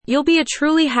You'll be a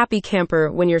truly happy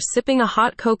camper when you're sipping a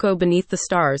hot cocoa beneath the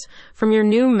stars from your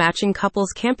new matching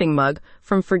couples camping mug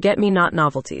from Forget-Me-Not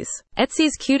Novelties.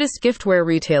 Etsy's cutest giftware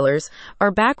retailers are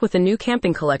back with a new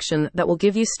camping collection that will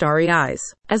give you starry eyes.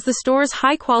 As the store's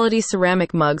high-quality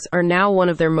ceramic mugs are now one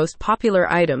of their most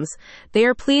popular items, they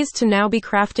are pleased to now be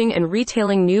crafting and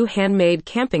retailing new handmade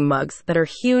camping mugs that are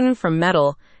hewn from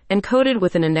metal and coated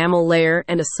with an enamel layer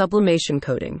and a sublimation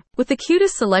coating. With the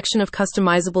cutest selection of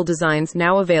customizable designs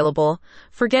now available,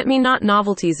 Forget-Me-Not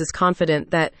Novelties is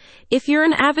confident that if you're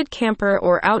an avid camper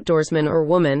or outdoorsman or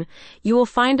woman, you will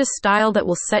find a style that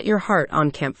will set your heart on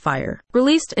campfire.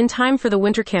 Released in time for the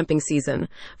winter camping season,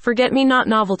 Forget-Me-Not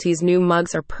Novelties new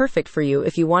mugs are perfect for you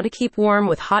if you want to keep warm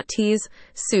with hot teas,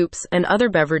 soups, and other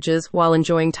beverages while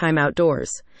enjoying time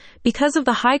outdoors. Because of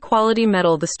the high-quality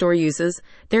metal the store uses,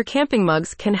 their camping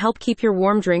mugs can help keep your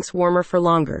warm drinks warmer for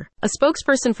longer. A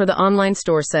spokesperson for the online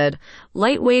store said,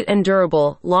 "Lightweight and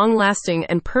durable, long-lasting,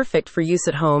 and perfect for use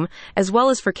at home, as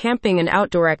well as for camping and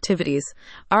outdoor activities.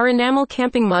 Our enamel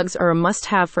camping mugs are a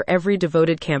must-have for every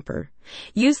devoted camper.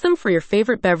 Use them for your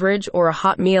favorite beverage or a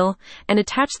hot meal, and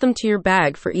attach them to your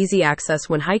bag for easy access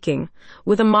when hiking.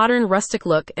 With a modern rustic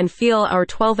look and feel, our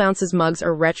 12 ounces mugs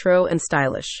are retro and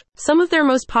stylish." Some of their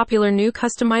most popular new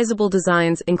customizable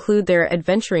designs include their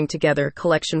Adventuring Together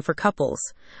collection for couples.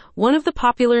 One of the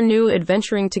popular new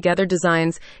Adventuring Together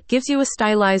designs gives you a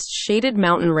stylized shaded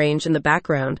mountain range in the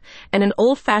background and an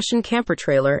old-fashioned camper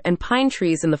trailer and pine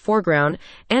trees in the foreground,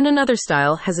 and another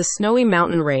style has a snowy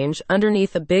mountain range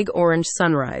underneath a big orange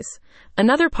sunrise.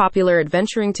 Another popular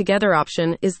Adventuring Together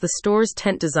option is the store's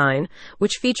tent design,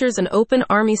 which features an open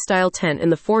army-style tent in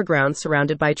the foreground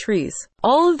surrounded by trees.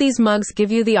 All of these mugs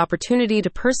give you the opportunity to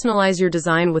personalize your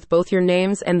design with both your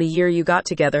names and the year you got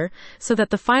together, so that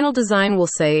the final design will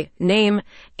say, name,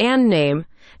 and name,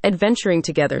 Adventuring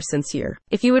Together since year.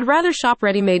 If you would rather shop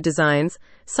ready-made designs,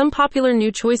 some popular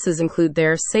new choices include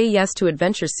their Say Yes to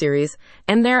Adventure series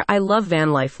and their I Love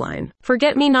Van Life line.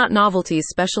 Forget-Me-Not Novelties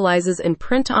specializes in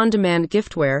print-on-demand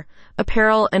giftware,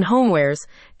 apparel, and homewares,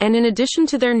 and in addition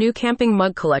to their new camping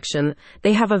mug collection,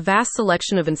 they have a vast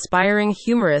selection of inspiring,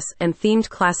 humorous, and themed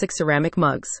classic ceramic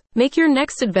mugs. Make your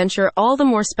next adventure all the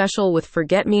more special with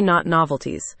Forget-Me-Not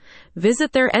Novelties.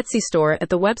 Visit their Etsy store at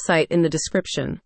the website in the description.